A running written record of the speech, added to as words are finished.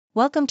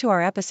Welcome to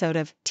our episode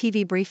of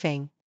TV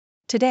Briefing.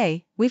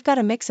 Today, we've got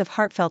a mix of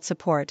heartfelt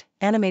support,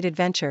 animated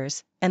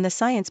ventures, and the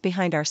science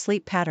behind our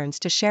sleep patterns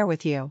to share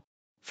with you.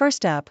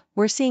 First up,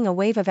 we're seeing a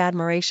wave of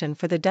admiration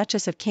for the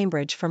Duchess of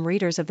Cambridge from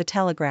readers of The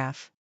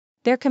Telegraph.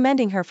 They're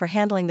commending her for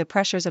handling the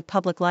pressures of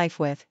public life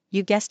with,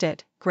 you guessed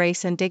it,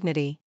 grace and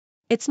dignity.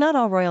 It's not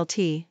all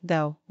royalty,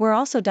 though. We're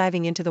also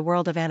diving into the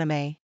world of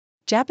anime.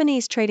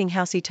 Japanese trading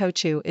house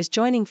Itoch is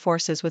joining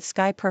forces with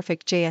Sky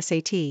Perfect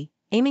JSAT,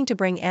 aiming to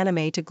bring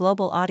anime to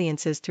global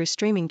audiences through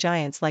streaming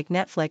giants like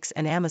Netflix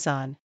and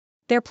Amazon.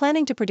 They're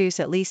planning to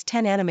produce at least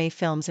 10 anime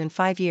films in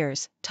 5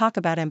 years. Talk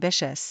about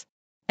ambitious.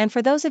 And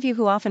for those of you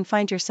who often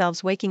find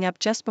yourselves waking up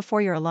just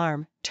before your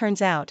alarm,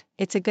 turns out,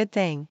 it's a good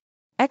thing.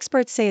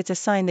 Experts say it's a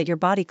sign that your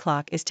body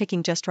clock is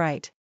ticking just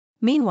right.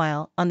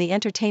 Meanwhile, on the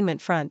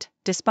entertainment front,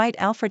 despite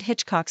Alfred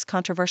Hitchcock's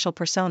controversial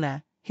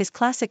persona, his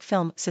classic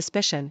film,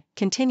 Suspicion,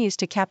 continues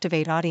to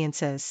captivate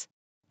audiences.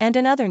 And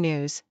in other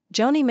news,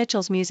 Joni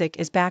Mitchell's music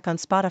is back on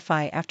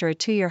Spotify after a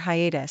 2-year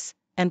hiatus,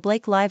 and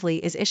Blake Lively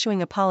is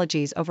issuing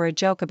apologies over a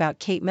joke about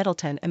Kate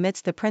Middleton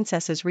amidst the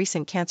princess's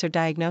recent cancer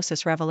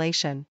diagnosis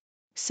revelation.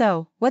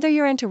 So, whether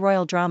you're into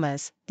royal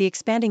dramas, the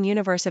expanding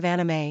universe of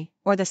anime,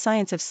 or the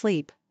science of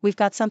sleep, we've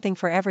got something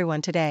for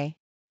everyone today.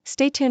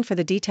 Stay tuned for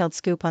the detailed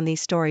scoop on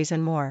these stories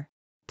and more.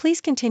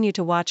 Please continue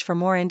to watch for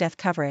more in-depth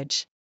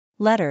coverage.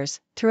 Letters.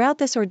 Throughout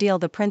this ordeal,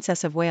 the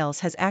Princess of Wales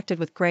has acted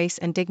with grace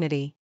and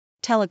dignity.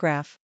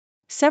 Telegraph.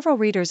 Several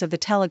readers of The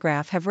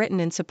Telegraph have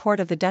written in support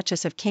of the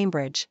Duchess of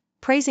Cambridge,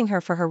 praising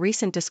her for her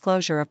recent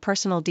disclosure of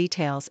personal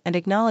details and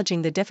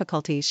acknowledging the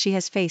difficulties she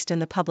has faced in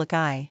the public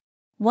eye.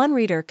 One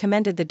reader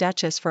commended the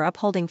Duchess for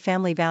upholding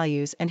family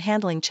values and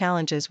handling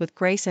challenges with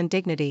grace and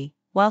dignity,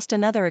 whilst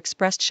another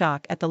expressed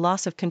shock at the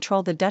loss of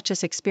control the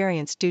Duchess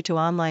experienced due to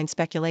online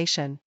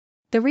speculation.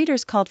 The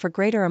readers called for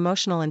greater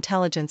emotional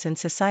intelligence in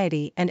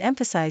society and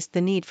emphasized the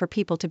need for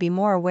people to be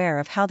more aware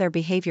of how their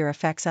behavior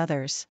affects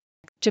others.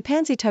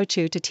 Japan's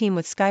Itoch to team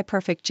with Sky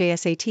Perfect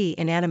JSAT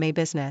in anime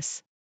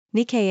business.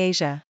 Nikkei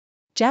Asia.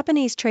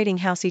 Japanese trading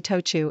house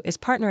Itoch is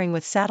partnering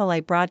with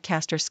satellite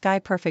broadcaster Sky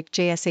Perfect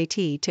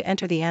JSAT to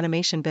enter the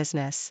animation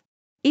business.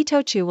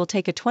 Itoch will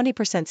take a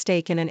 20%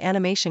 stake in an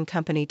animation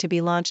company to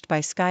be launched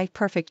by Sky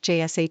Perfect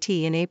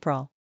JSAT in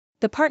April.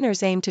 The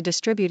partners aim to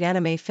distribute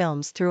anime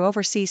films through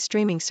overseas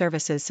streaming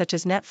services such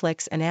as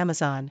Netflix and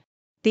Amazon.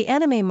 The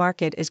anime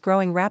market is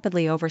growing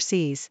rapidly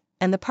overseas,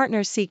 and the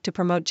partners seek to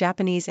promote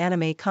Japanese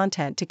anime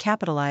content to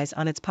capitalize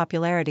on its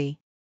popularity.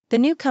 The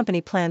new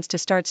company plans to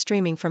start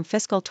streaming from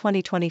fiscal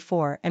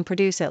 2024 and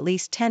produce at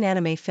least 10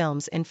 anime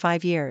films in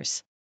 5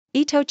 years.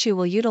 Itoch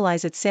will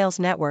utilize its sales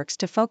networks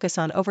to focus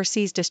on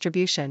overseas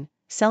distribution,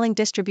 selling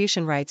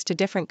distribution rights to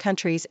different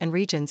countries and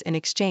regions in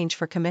exchange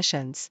for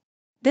commissions.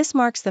 This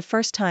marks the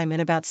first time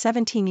in about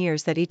 17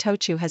 years that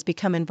Itoch has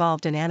become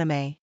involved in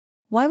anime.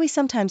 Why we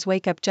sometimes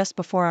wake up just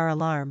before our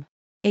alarm.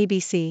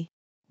 ABC.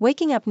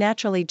 Waking up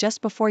naturally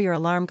just before your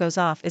alarm goes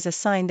off is a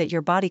sign that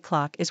your body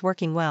clock is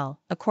working well,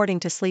 according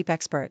to sleep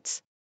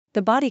experts.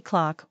 The body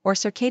clock, or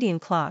circadian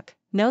clock,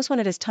 knows when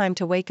it is time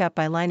to wake up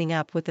by lining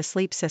up with the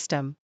sleep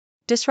system.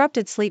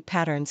 Disrupted sleep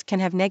patterns can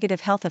have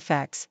negative health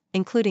effects,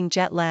 including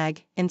jet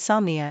lag,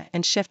 insomnia,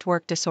 and shift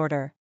work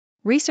disorder.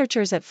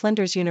 Researchers at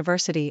Flinders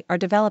University are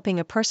developing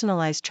a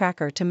personalized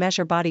tracker to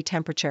measure body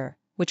temperature,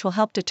 which will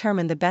help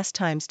determine the best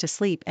times to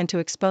sleep and to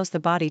expose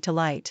the body to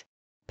light.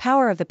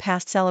 Power of the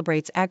Past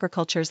celebrates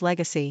agriculture's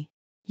legacy.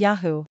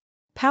 Yahoo!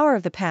 Power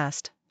of the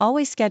Past,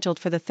 always scheduled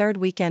for the third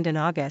weekend in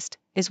August,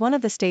 is one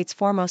of the state's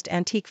foremost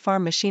antique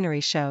farm machinery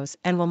shows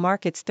and will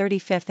mark its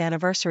 35th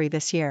anniversary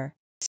this year.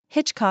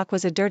 Hitchcock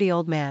was a dirty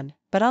old man,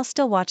 but I'll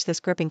still watch this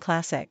gripping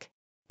classic.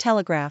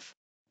 Telegraph.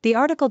 The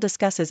article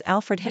discusses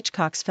Alfred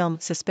Hitchcock's film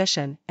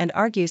Suspicion and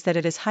argues that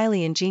it is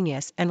highly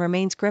ingenious and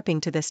remains gripping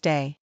to this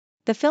day.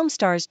 The film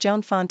stars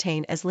Joan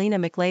Fontaine as Lena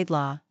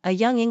McLeodlaw, a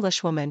young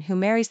Englishwoman who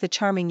marries the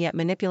charming yet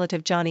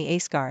manipulative Johnny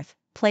Aysgarth,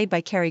 played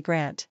by Cary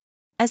Grant.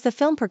 As the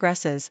film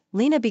progresses,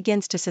 Lena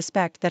begins to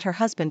suspect that her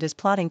husband is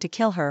plotting to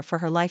kill her for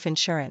her life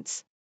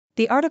insurance.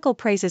 The article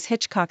praises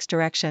Hitchcock's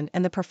direction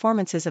and the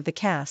performances of the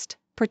cast,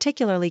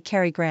 particularly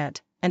Cary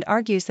Grant, and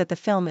argues that the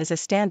film is a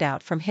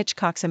standout from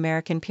Hitchcock's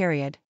American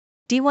period.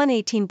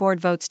 D118 board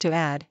votes to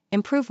add,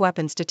 improve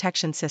weapons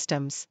detection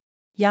systems.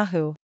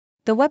 Yahoo!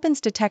 The weapons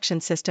detection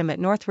system at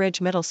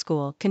Northridge Middle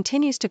School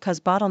continues to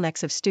cause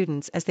bottlenecks of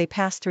students as they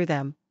pass through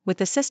them, with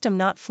the system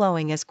not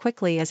flowing as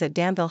quickly as at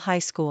Danville High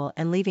School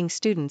and leaving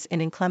students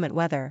in inclement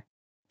weather.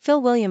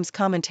 Phil Williams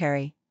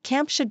commentary,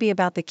 camp should be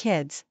about the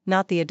kids,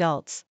 not the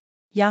adults.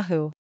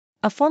 Yahoo!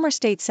 A former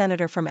state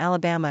senator from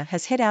Alabama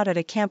has hit out at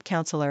a camp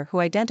counselor who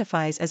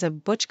identifies as a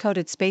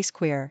butch-coated space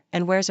queer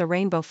and wears a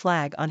rainbow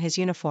flag on his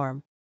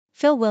uniform.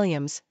 Phil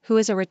Williams, who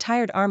is a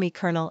retired Army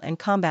colonel and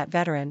combat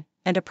veteran,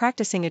 and a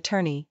practicing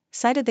attorney,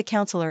 cited the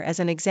counselor as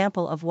an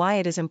example of why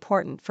it is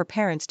important for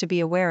parents to be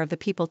aware of the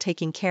people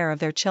taking care of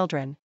their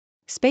children.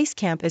 Space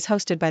Camp is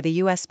hosted by the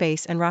U.S.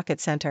 Space and Rocket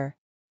Center.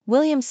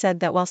 Williams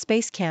said that while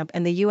Space Camp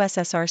and the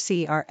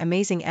USSRC are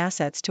amazing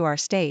assets to our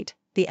state,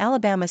 the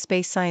Alabama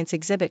Space Science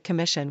Exhibit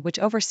Commission, which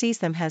oversees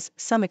them, has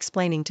some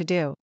explaining to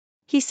do.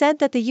 He said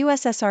that the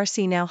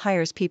USSRC now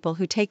hires people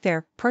who take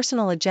their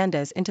personal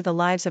agendas into the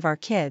lives of our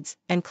kids,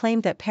 and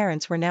claimed that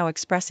parents were now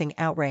expressing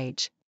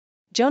outrage.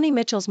 Joni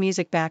Mitchell's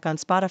music back on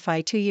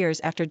Spotify 2 years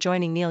after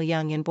joining Neil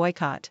Young in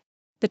boycott.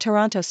 The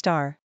Toronto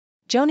Star.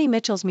 Joni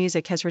Mitchell's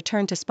music has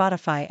returned to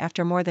Spotify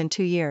after more than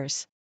 2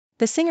 years.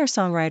 The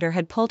singer-songwriter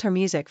had pulled her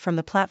music from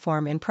the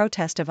platform in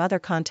protest of other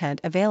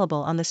content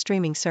available on the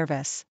streaming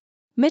service.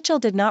 Mitchell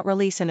did not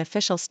release an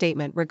official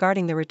statement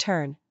regarding the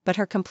return, but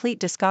her complete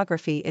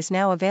discography is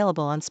now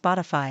available on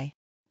Spotify.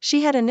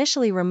 She had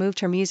initially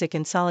removed her music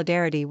in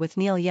solidarity with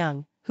Neil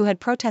Young, who had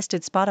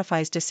protested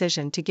Spotify's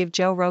decision to give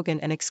Joe Rogan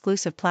an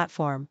exclusive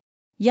platform.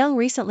 Young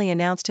recently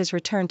announced his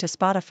return to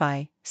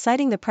Spotify,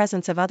 citing the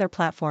presence of other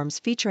platforms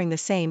featuring the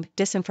same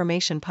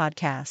disinformation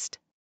podcast.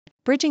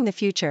 Bridging the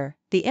Future,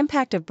 the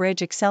impact of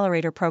Bridge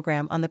Accelerator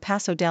Program on the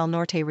Paso del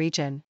Norte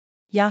region.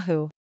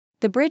 Yahoo!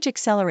 The Bridge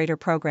Accelerator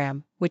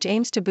Program, which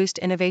aims to boost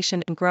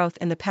innovation and growth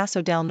in the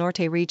Paso del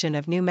Norte region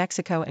of New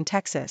Mexico and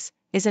Texas,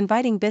 is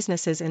inviting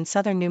businesses in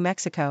southern New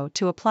Mexico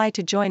to apply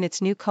to join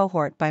its new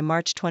cohort by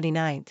March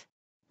 29.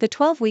 The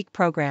 12-week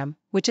program,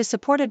 which is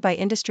supported by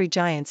industry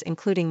giants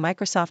including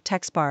Microsoft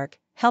TechSpark,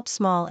 helps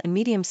small and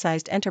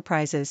medium-sized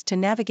enterprises to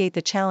navigate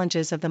the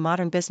challenges of the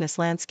modern business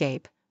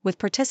landscape, with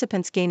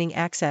participants gaining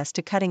access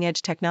to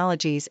cutting-edge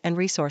technologies and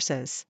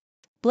resources.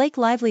 Blake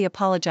Lively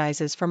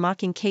apologizes for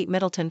mocking Kate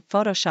Middleton.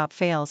 Photoshop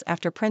fails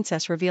after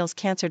princess reveals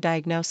cancer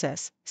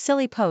diagnosis.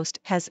 Silly post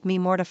has me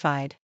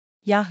mortified.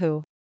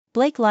 Yahoo!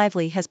 Blake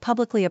Lively has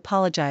publicly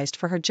apologized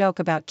for her joke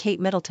about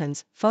Kate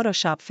Middleton's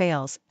Photoshop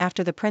fails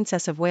after the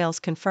Princess of Wales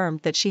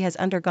confirmed that she has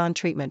undergone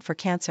treatment for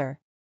cancer.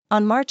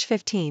 On March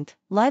 15,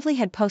 Lively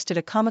had posted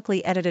a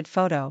comically edited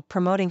photo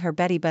promoting her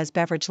Betty Buzz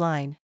beverage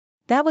line.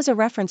 That was a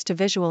reference to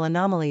visual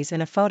anomalies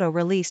in a photo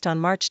released on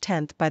March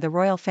 10 by the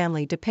royal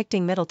family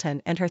depicting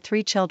Middleton and her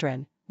 3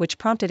 children, which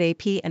prompted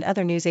AP and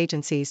other news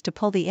agencies to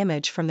pull the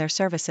image from their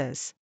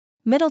services.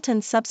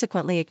 Middleton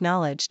subsequently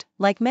acknowledged,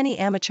 like many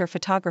amateur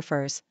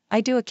photographers, I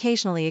do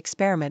occasionally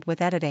experiment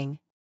with editing.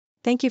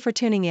 Thank you for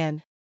tuning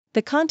in.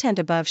 The content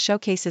above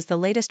showcases the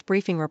latest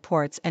briefing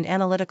reports and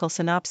analytical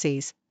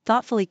synopses,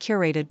 thoughtfully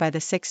curated by the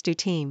 6Do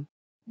team.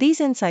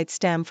 These insights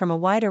stem from a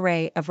wide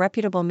array of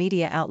reputable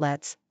media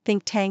outlets,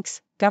 think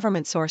tanks,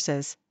 government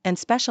sources, and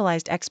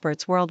specialized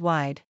experts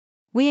worldwide.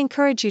 We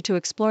encourage you to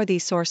explore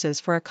these sources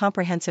for a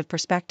comprehensive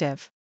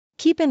perspective.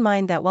 Keep in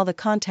mind that while the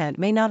content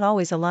may not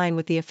always align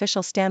with the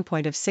official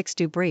standpoint of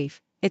 6Do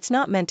Brief, it's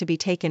not meant to be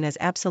taken as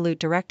absolute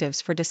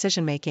directives for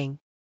decision-making.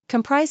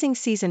 Comprising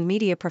seasoned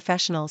media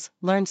professionals,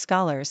 learned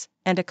scholars,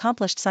 and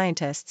accomplished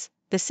scientists,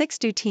 the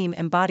 6Do team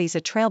embodies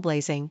a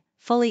trailblazing,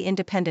 fully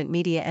independent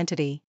media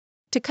entity.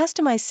 To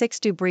customize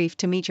 6Do Brief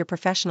to meet your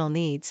professional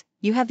needs,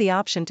 you have the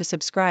option to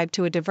subscribe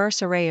to a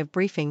diverse array of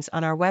briefings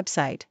on our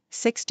website,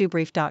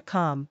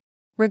 6dobrief.com.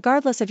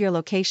 Regardless of your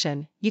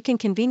location, you can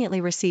conveniently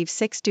receive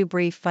 6Do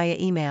Brief via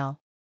email.